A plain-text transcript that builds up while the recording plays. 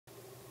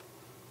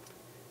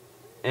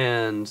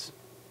And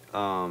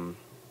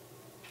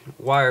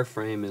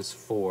wireframe is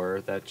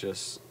 4. That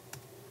just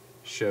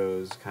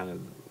shows kind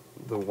of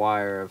the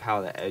wire of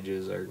how the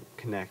edges are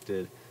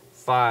connected.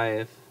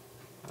 5,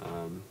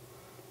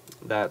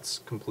 that's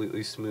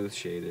completely smooth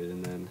shaded,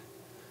 and then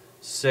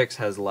 6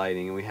 has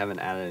lighting, and we haven't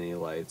added any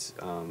lights.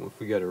 If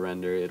we go to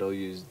render, it'll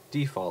use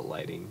default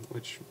lighting,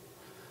 which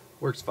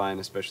works fine,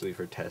 especially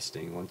for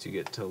testing. Once you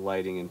get to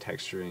lighting and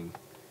texturing,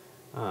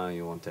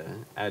 you want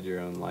to add your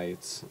own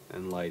lights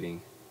and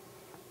lighting.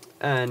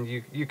 And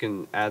you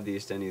can add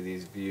these to any of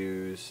these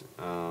views,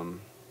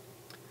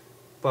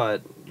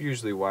 but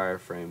usually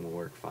wireframe will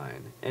work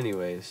fine.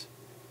 Anyways,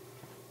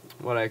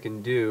 what I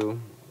can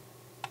do,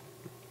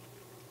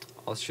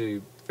 I'll show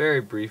you very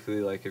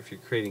briefly, like if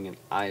you're creating an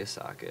eye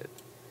socket,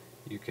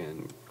 you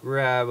can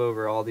grab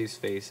over all these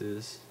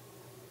faces.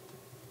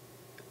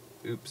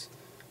 Oops.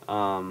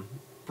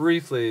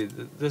 Briefly,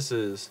 this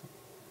is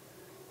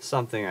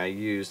something I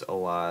used a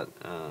lot,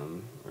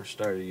 or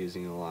started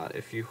using a lot.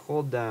 If you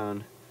hold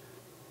down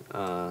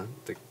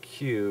the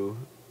Q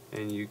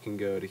and you can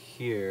go to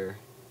here,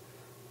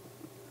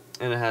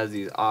 and it has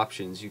these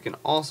options. You can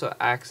also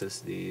access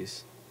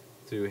these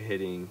through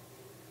hitting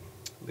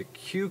the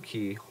Q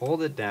key,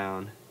 hold it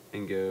down,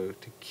 and go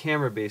to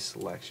camera based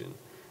selection.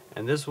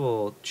 And this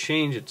will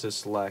change it to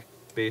select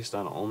based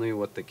on only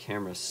what the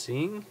camera's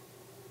seeing.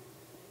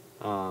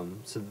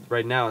 So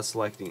right now it's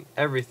selecting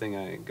everything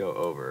I go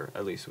over,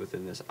 at least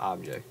within this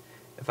object.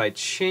 If I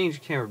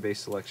change camera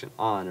based selection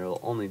on, it'll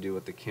only do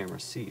what the camera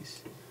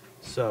sees.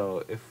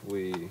 So if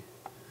we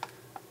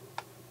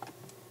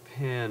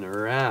pan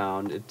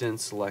around, it didn't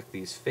select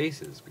these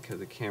faces because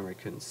the camera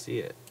couldn't see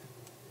it.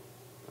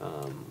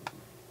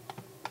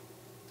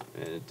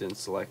 And it didn't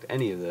select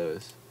any of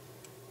those.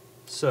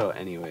 So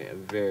anyway, a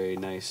very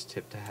nice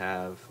tip to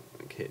have.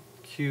 Hit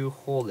Q,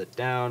 hold it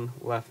down,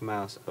 left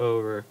mouse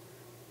over,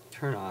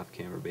 turn off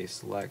camera based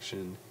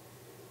selection,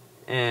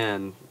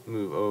 and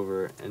move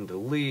over and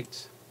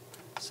delete.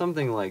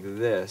 Something like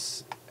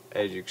this,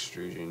 edge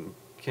extrusion,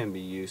 can be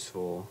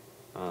useful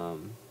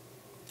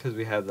because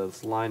we have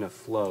this line of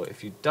flow.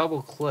 If you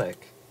double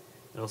click,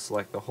 it'll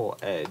select the whole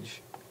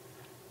edge,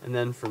 and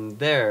then from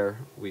there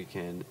we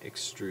can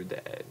extrude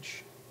the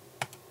edge.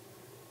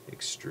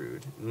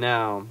 Extrude.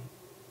 Now,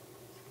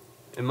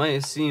 it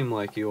might seem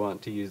like you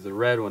want to use the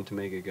red one to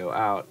make it go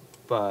out,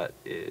 but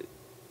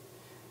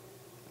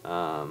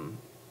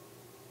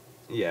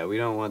yeah, we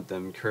don't want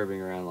them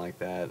curving around like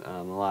that.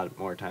 A lot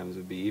more times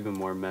would be even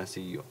more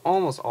messy. You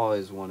almost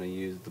always want to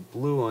use the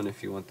blue one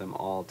if you want them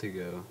all to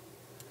go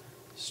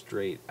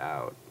straight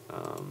out.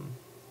 No,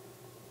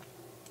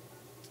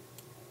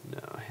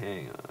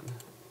 hang on.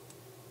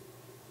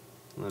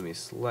 Let me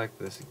select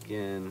this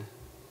again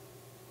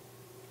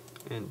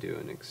and do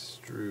an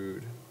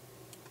extrude.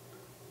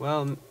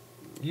 Well,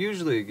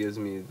 usually it gives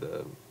me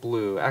the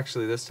blue.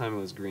 Actually, this time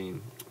it was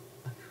green.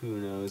 Who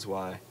knows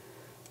why?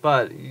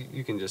 But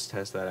you can just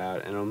test that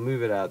out, and I'll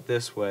move it out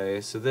this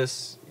way. So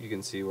this, you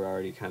can see we're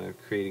already kind of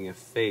creating a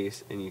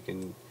face, and you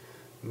can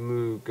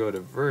go to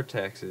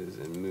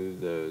vertexes and move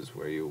those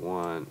where you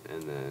want,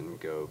 and then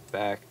go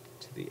back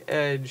to the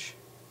edge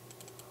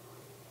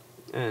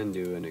and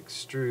do an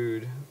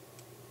extrude.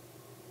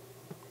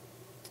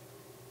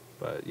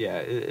 But yeah,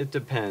 it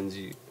depends.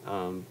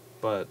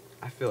 But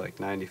I feel like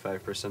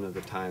 95% of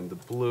the time the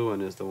blue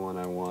one is the one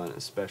I want,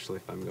 especially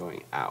if I'm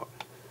going out.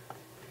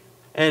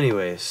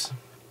 Anyways,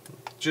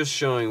 just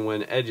showing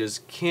when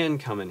edges can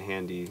come in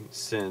handy,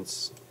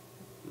 since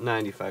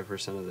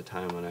 95% of the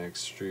time when I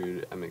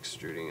extrude, I'm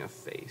extruding a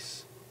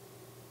face.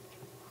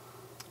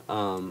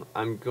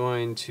 I'm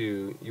going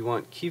to, you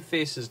want keep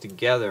faces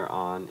together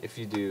on. If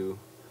you do,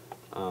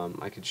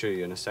 I could show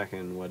you in a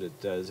second what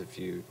it does if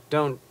you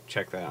don't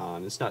check that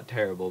on. It's not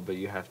terrible, but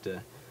you have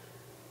to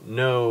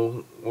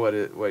know what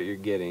you're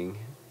getting.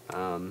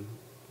 And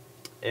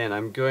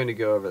I'm going to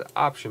go over the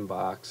option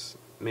box,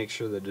 make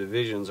sure the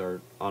divisions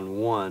are on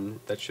 1.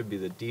 That should be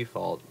the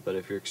default, but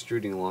if you're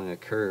extruding along a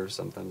curve,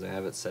 sometimes I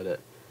have it set at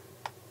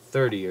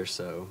 30 or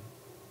so.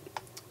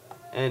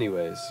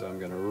 Anyways, so I'm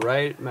going to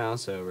right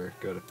mouse over,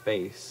 go to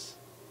face,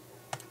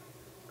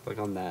 click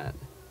on that,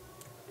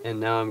 and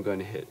now I'm going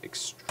to hit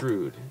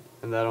extrude,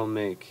 and that'll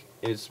make,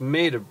 it's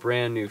made a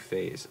brand new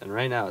face, and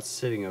right now it's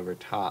sitting over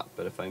top,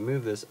 but if I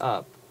move this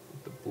up,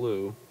 the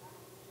blue,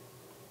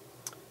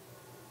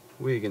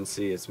 we can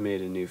see it's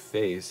made a new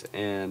face,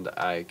 and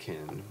I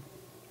can,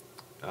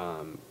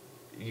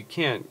 you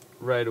can't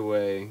right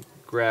away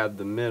grab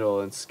the middle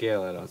and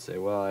scale it. I'll say,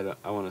 well,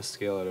 I want to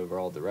scale it over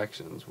all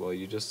directions. Well,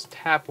 you just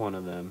tap one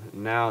of them,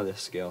 now the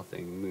scale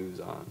thing moves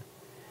on,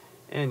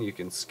 and you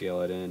can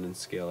scale it in and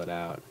scale it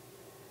out.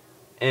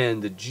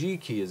 And the G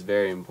key is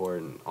very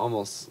important.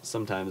 Almost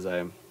sometimes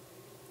I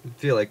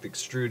feel like the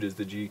extrude is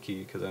the G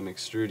key because I'm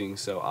extruding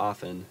so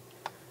often.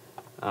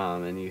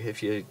 And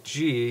if you hit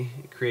G,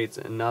 it creates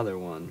another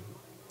one.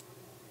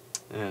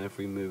 And if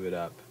we move it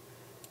up,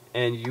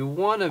 and you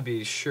want to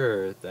be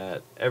sure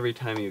that every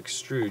time you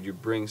extrude, you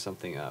bring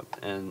something up.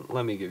 And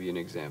let me give you an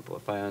example.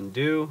 If I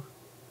undo,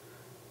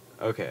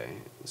 Okay,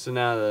 so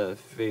now the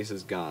face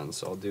is gone,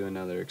 so I'll do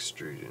another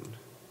extrusion.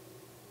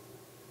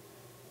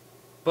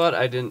 But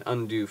I didn't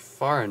undo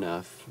far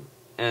enough,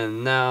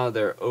 and now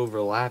they're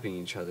overlapping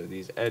each other,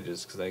 these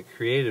edges, because I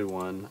created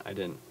one, I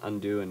didn't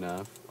undo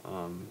enough.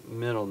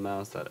 Middle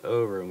mouse that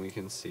over, and we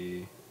can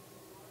see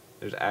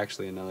there's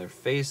actually another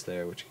face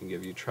there, which can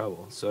give you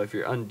trouble. So if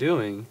you're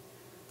undoing,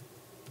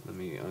 let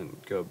me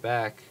go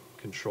back,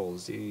 Control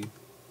Z.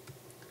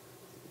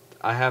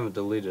 I haven't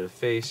deleted a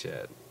face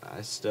yet.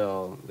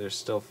 There's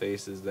still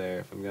faces there.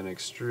 If I'm going to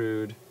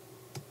extrude,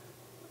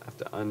 I have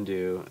to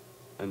undo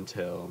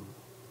until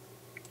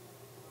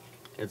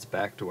it's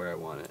back to where I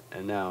want it.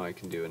 And now I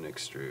can do an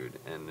extrude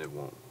and it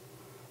won't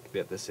be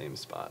at the same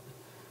spot.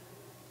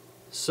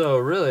 So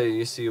really,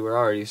 you see we're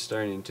already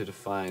starting to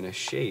define a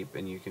shape,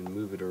 and you can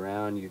move it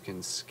around, you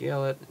can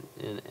scale it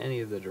in any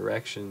of the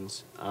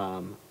directions.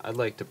 I'd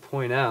like to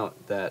point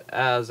out that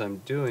as I'm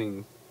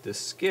doing this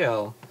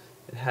scale,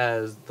 it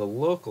has the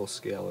local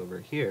scale over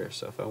here.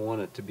 So if I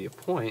want it to be a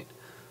point,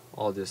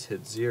 I'll just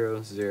hit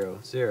 0, 0,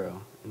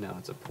 0, and now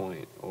it's a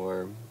point.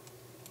 Or,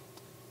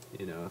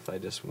 you know, if I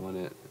just want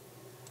it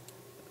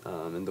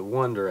in the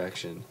one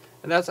direction.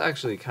 And that's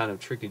actually kind of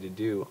tricky to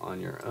do on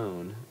your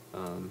own,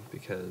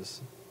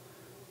 because,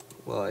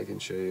 well, I can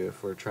show you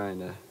if we're trying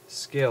to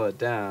scale it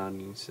down,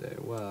 you say,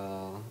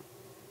 well,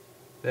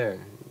 there,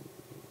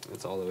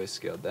 it's all the way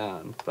scaled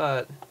down,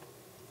 but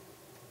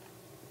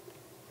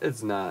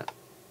it's not.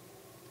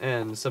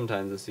 And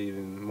sometimes it's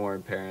even more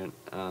apparent.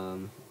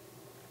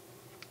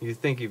 You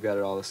think you've got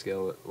it all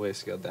the way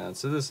scaled down,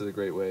 so this is a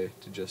great way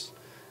to just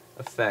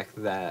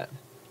affect that.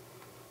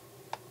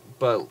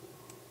 But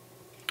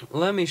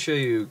let me show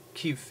you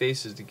keep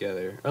faces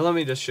together, or let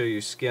me just show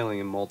you scaling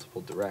in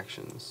multiple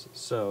directions.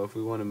 So if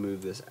we want to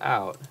move this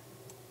out,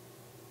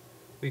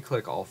 we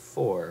click all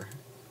four,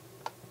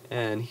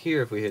 and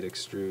here if we hit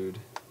extrude,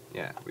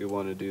 yeah, we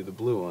want to do the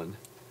blue one,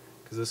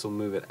 because this will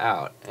move it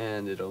out,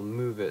 and it'll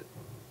move it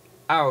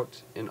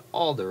out in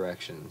all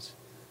directions.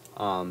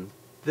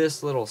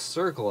 This little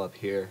circle up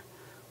here,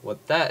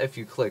 if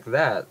you click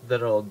that,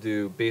 that'll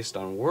do based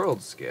on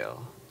world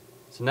scale.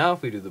 So now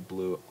if we do the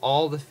blue,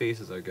 all the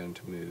faces are going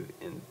to move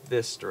in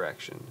this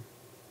direction,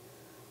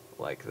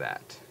 like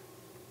that.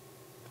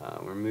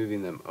 We're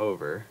moving them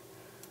over.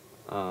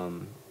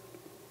 And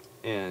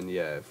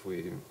yeah, if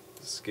we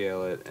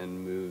scale it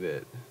and move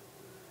it,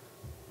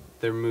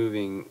 they're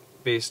moving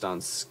based on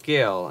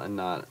scale and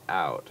not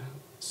out.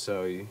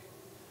 So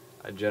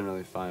I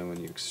generally find when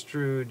you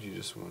extrude, you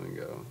just want to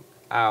go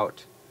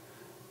out.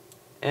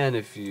 And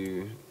if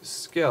you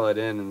scale it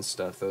in and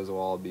stuff, those will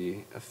all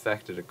be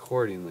affected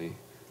accordingly.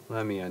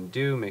 Let me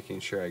undo,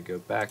 making sure I go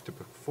back to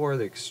before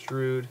the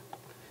extrude.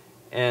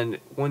 And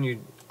when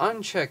you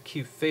uncheck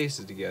keep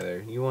faces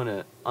together, you want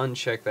to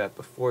uncheck that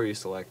before you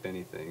select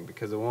anything,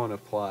 because it won't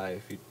apply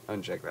if you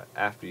uncheck that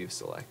after you've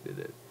selected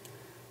it.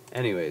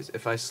 Anyways,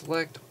 if I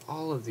select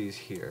all of these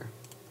here,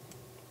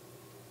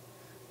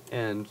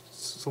 and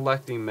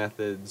selecting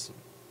methods,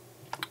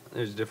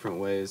 there's different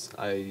ways.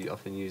 I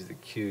often use the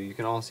Q. You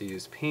can also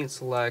use paint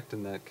select,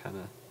 and that kind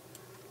of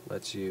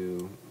lets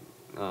you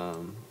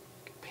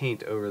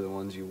paint over the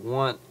ones you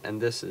want, and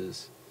this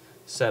is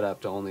set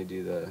up to only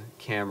do the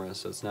camera,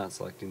 so it's not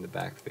selecting the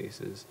back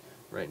faces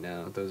right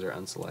now. Those are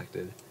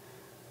unselected.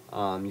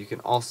 You can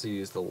also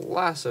use the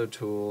lasso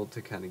tool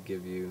to kind of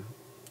give you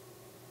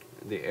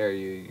the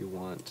area you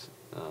want,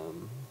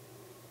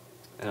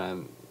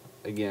 and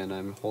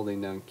I'm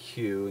holding down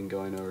Q and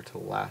going over to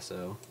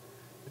lasso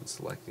and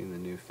selecting the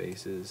new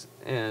faces.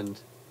 And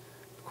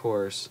of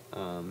course,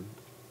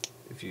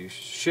 if you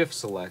shift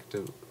select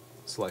to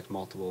select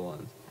multiple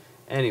ones.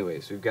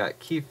 Anyways, we've got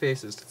key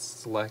faces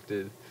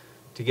selected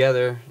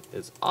together.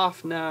 It's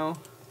off now,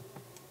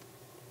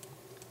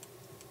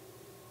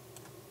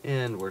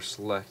 and we're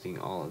selecting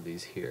all of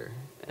these here,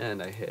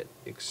 and I hit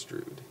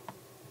extrude,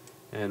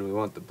 and we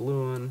want the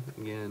blue one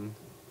again.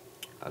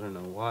 I don't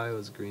know why it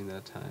was green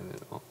that time.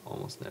 It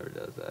almost never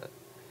does that.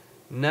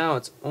 Now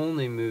it's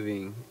only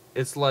moving.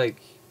 It's the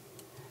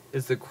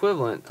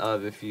equivalent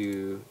of if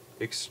you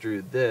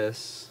extrude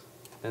this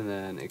and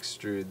then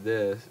extrude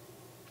this,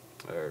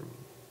 or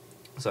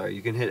sorry,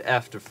 you can hit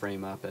F to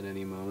frame up at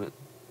any moment.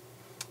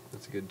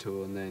 That's a good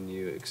tool. And then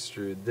you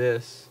extrude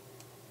this.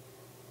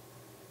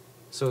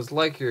 So it's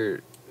like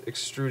you're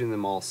extruding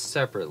them all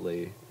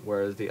separately,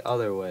 whereas the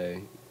other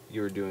way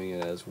you were doing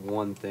it as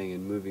one thing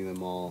and moving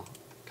them all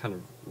kind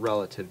of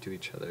relative to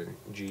each other.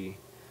 G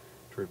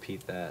to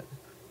repeat that.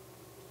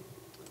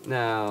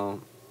 Now,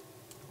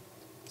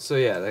 so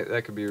yeah,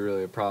 that could be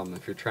really a problem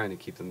if you're trying to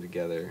keep them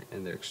together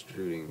and they're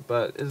extruding,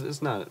 but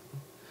it's not.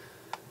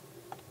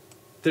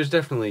 There's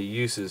definitely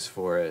uses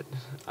for it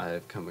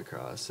I've come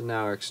across. So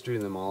now we're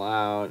extruding them all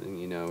out,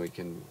 and we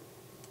can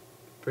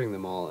bring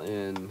them all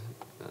in,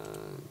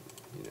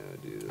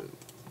 do the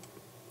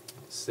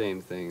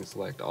same thing,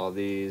 select all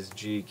these,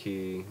 G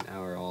key,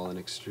 now we're all in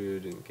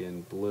extrude, and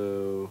again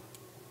blue,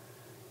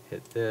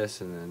 hit this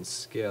and then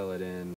scale it in.